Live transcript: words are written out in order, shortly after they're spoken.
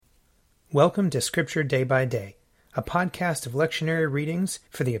Welcome to Scripture Day by Day, a podcast of lectionary readings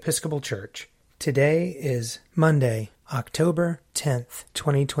for the Episcopal Church. Today is Monday, October 10th,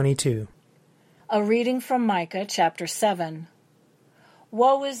 2022. A reading from Micah chapter 7.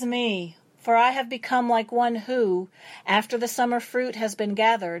 Woe is me, for I have become like one who, after the summer fruit has been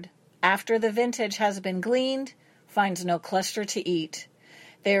gathered, after the vintage has been gleaned, finds no cluster to eat.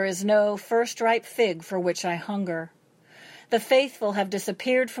 There is no first-ripe fig for which I hunger. The faithful have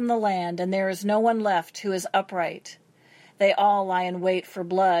disappeared from the land, and there is no one left who is upright. They all lie in wait for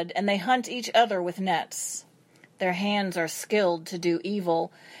blood, and they hunt each other with nets. Their hands are skilled to do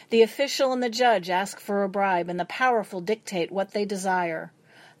evil. The official and the judge ask for a bribe, and the powerful dictate what they desire.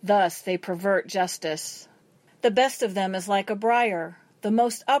 Thus they pervert justice. The best of them is like a briar, the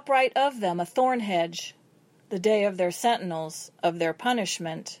most upright of them a thorn hedge. The day of their sentinels, of their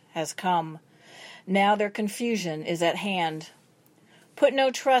punishment, has come. Now their confusion is at hand. Put no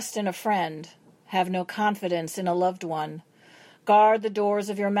trust in a friend. Have no confidence in a loved one. Guard the doors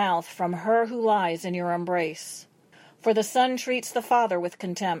of your mouth from her who lies in your embrace. For the son treats the father with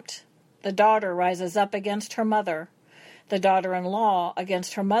contempt. The daughter rises up against her mother. The daughter-in-law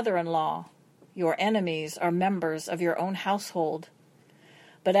against her mother-in-law. Your enemies are members of your own household.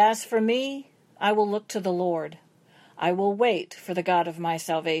 But as for me, I will look to the Lord. I will wait for the God of my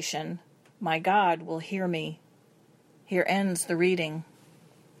salvation. My God will hear me. Here ends the reading.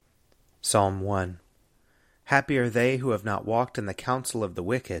 Psalm 1. Happy are they who have not walked in the counsel of the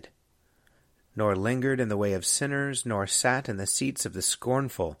wicked, nor lingered in the way of sinners, nor sat in the seats of the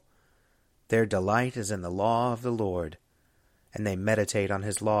scornful. Their delight is in the law of the Lord, and they meditate on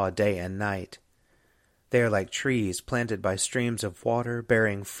his law day and night. They are like trees planted by streams of water,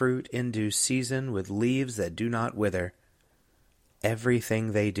 bearing fruit in due season, with leaves that do not wither.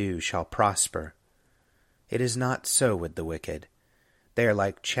 Everything they do shall prosper. It is not so with the wicked. They are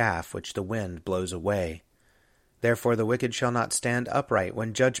like chaff which the wind blows away. Therefore the wicked shall not stand upright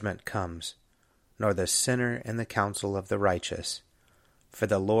when judgment comes, nor the sinner in the counsel of the righteous. For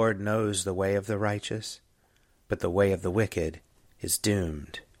the Lord knows the way of the righteous, but the way of the wicked is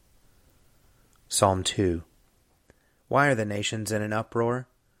doomed. Psalm 2. Why are the nations in an uproar?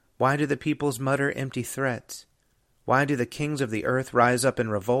 Why do the peoples mutter empty threats? Why do the kings of the earth rise up in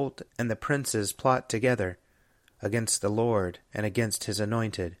revolt, and the princes plot together against the Lord and against his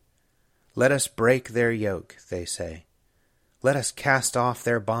anointed? Let us break their yoke, they say. Let us cast off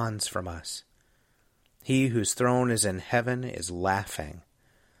their bonds from us. He whose throne is in heaven is laughing.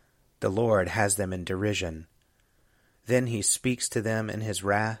 The Lord has them in derision. Then he speaks to them in his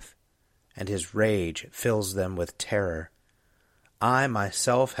wrath, and his rage fills them with terror. I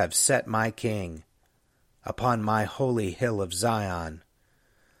myself have set my king upon my holy hill of Zion.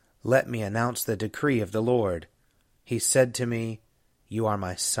 Let me announce the decree of the Lord. He said to me, You are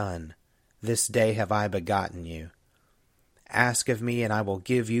my son. This day have I begotten you. Ask of me, and I will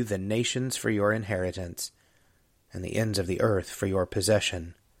give you the nations for your inheritance, and the ends of the earth for your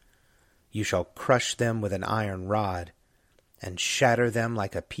possession. You shall crush them with an iron rod, and shatter them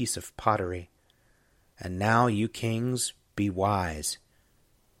like a piece of pottery. And now, you kings, be wise.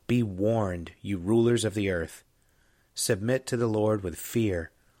 Be warned, you rulers of the earth. Submit to the Lord with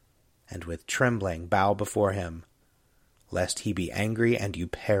fear, and with trembling bow before him, lest he be angry and you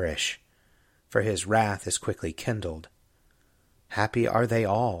perish, for his wrath is quickly kindled. Happy are they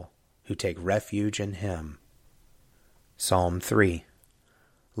all who take refuge in him. Psalm 3.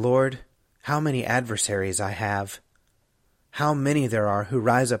 Lord, how many adversaries I have! How many there are who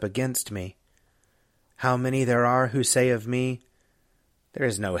rise up against me! How many there are who say of me, There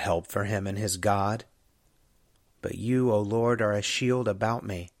is no help for him in his God. But you, O Lord, are a shield about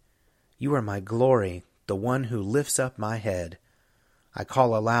me. You are my glory, the one who lifts up my head. I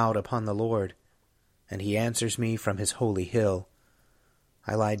call aloud upon the Lord, and he answers me from his holy hill.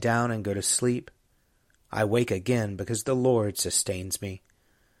 I lie down and go to sleep. I wake again because the Lord sustains me.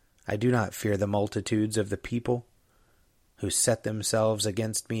 I do not fear the multitudes of the people who set themselves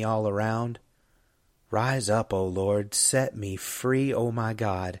against me all around. Rise up, O Lord, set me free, O my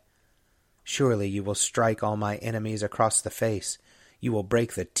God. Surely you will strike all my enemies across the face. You will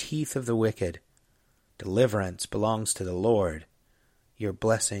break the teeth of the wicked. Deliverance belongs to the Lord. Your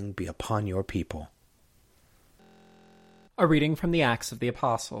blessing be upon your people. A reading from the Acts of the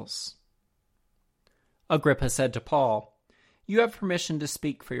Apostles. Agrippa said to Paul, You have permission to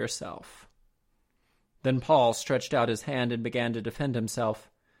speak for yourself. Then Paul stretched out his hand and began to defend himself.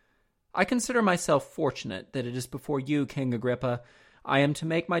 I consider myself fortunate that it is before you, King Agrippa, I am to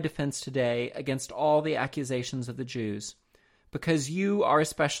make my defense today against all the accusations of the Jews, because you are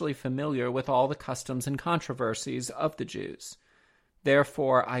especially familiar with all the customs and controversies of the Jews.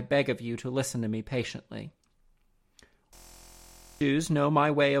 Therefore, I beg of you to listen to me patiently. Jews know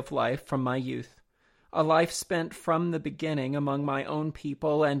my way of life from my youth, a life spent from the beginning among my own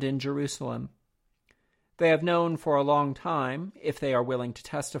people and in Jerusalem. They have known for a long time, if they are willing to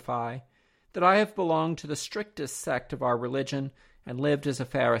testify, that I have belonged to the strictest sect of our religion and lived as a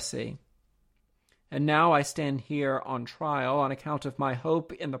Pharisee. And now I stand here on trial on account of my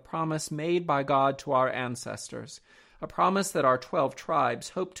hope in the promise made by God to our ancestors, a promise that our 12 tribes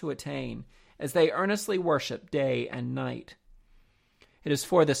hope to attain as they earnestly worship day and night. It is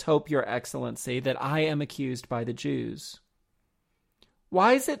for this hope, Your Excellency, that I am accused by the Jews.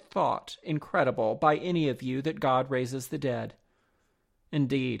 Why is it thought incredible by any of you that God raises the dead?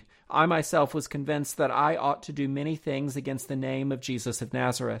 Indeed, I myself was convinced that I ought to do many things against the name of Jesus of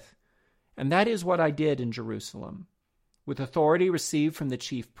Nazareth, and that is what I did in Jerusalem. With authority received from the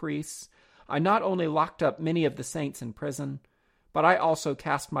chief priests, I not only locked up many of the saints in prison, but I also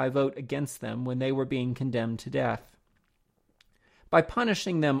cast my vote against them when they were being condemned to death. By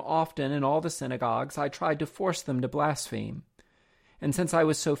punishing them often in all the synagogues, I tried to force them to blaspheme. And since I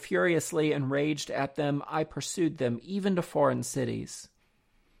was so furiously enraged at them, I pursued them even to foreign cities.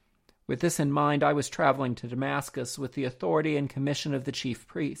 With this in mind, I was traveling to Damascus with the authority and commission of the chief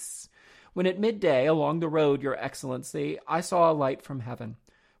priests, when at midday along the road, Your Excellency, I saw a light from heaven,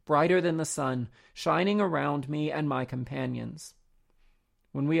 brighter than the sun, shining around me and my companions.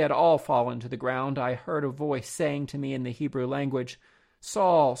 When we had all fallen to the ground, I heard a voice saying to me in the Hebrew language,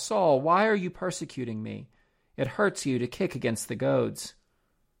 "Saul, Saul, why are you persecuting me? It hurts you to kick against the goads."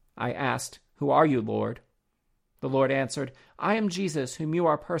 I asked, "Who are you, Lord?" The Lord answered, "I am Jesus, whom you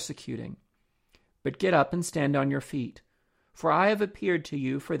are persecuting. But get up and stand on your feet, for I have appeared to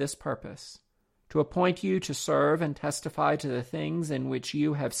you for this purpose, to appoint you to serve and testify to the things in which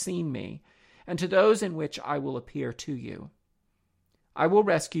you have seen me, and to those in which I will appear to you. I will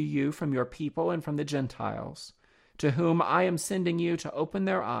rescue you from your people and from the Gentiles, to whom I am sending you to open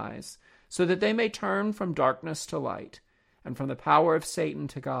their eyes, so that they may turn from darkness to light, and from the power of Satan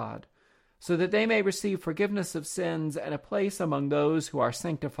to God, so that they may receive forgiveness of sins and a place among those who are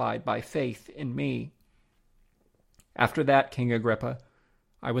sanctified by faith in me." After that, King Agrippa,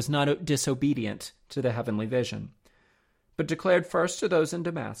 I was not disobedient to the heavenly vision, but declared first to those in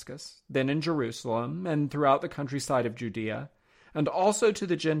Damascus, then in Jerusalem, and throughout the countryside of Judea, and also to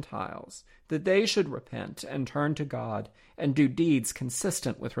the Gentiles, that they should repent and turn to God and do deeds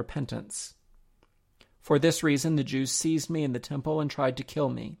consistent with repentance. For this reason the Jews seized me in the temple and tried to kill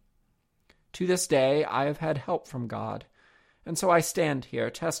me. To this day I have had help from God, and so I stand here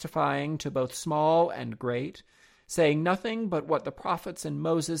testifying to both small and great, saying nothing but what the prophets and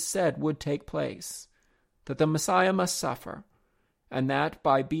Moses said would take place, that the Messiah must suffer, and that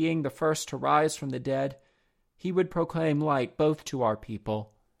by being the first to rise from the dead, he would proclaim light both to our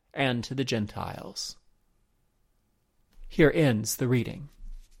people and to the Gentiles. Here ends the reading.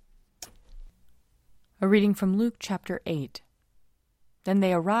 A reading from Luke chapter 8. Then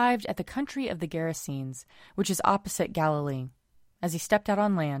they arrived at the country of the Gerasenes, which is opposite Galilee. As he stepped out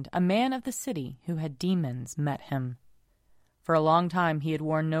on land, a man of the city who had demons met him. For a long time he had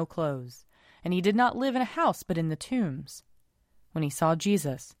worn no clothes, and he did not live in a house but in the tombs. When he saw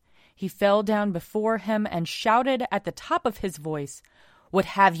Jesus, he fell down before him and shouted at the top of his voice, "What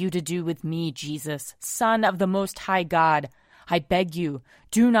have you to do with me, Jesus, Son of the Most High God? I beg you,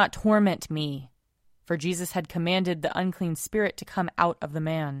 do not torment me." For Jesus had commanded the unclean spirit to come out of the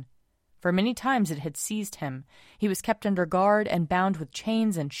man. For many times it had seized him. He was kept under guard and bound with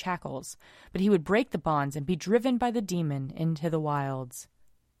chains and shackles, but he would break the bonds and be driven by the demon into the wilds.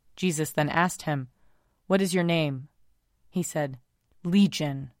 Jesus then asked him, "What is your name?" He said,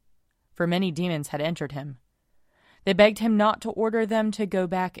 "Legion," for many demons had entered him. They begged him not to order them to go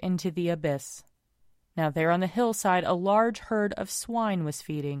back into the abyss. Now there on the hillside a large herd of swine was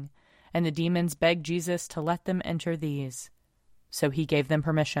feeding, and the demons begged Jesus to let them enter these. So he gave them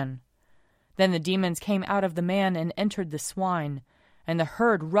permission. Then the demons came out of the man and entered the swine, and the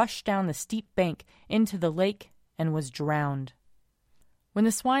herd rushed down the steep bank into the lake and was drowned. When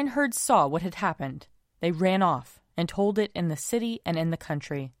the swineherds saw what had happened, they ran off and told it in the city and in the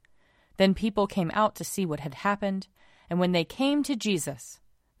country. Then people came out to see what had happened, and when they came to Jesus,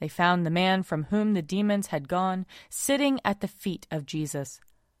 they found the man from whom the demons had gone sitting at the feet of Jesus,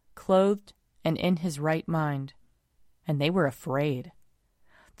 clothed and in his right mind. And they were afraid.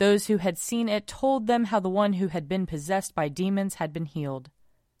 Those who had seen it told them how the one who had been possessed by demons had been healed.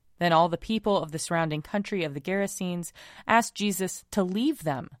 Then all the people of the surrounding country of the Gerasenes asked Jesus to leave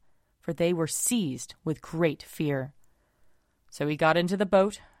them, for they were seized with great fear. So he got into the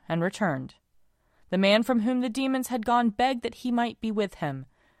boat and returned. The man from whom the demons had gone begged that he might be with him.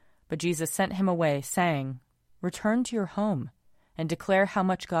 But Jesus sent him away, saying, "Return to your home, and declare how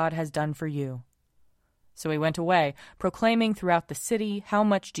much God has done for you." So he went away, proclaiming throughout the city how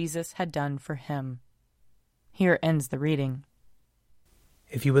much Jesus had done for him. Here ends the reading.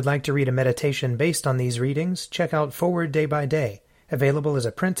 If you would like to read a meditation based on these readings, check out Forward Day by Day, available as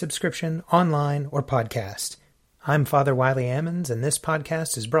a print subscription, online, or podcast. I'm Father Wiley Ammons, and this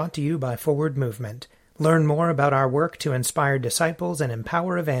podcast is brought to you by Forward Movement. Learn more about our work to inspire disciples and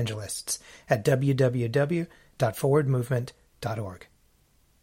empower evangelists at www.forwardmovement.org.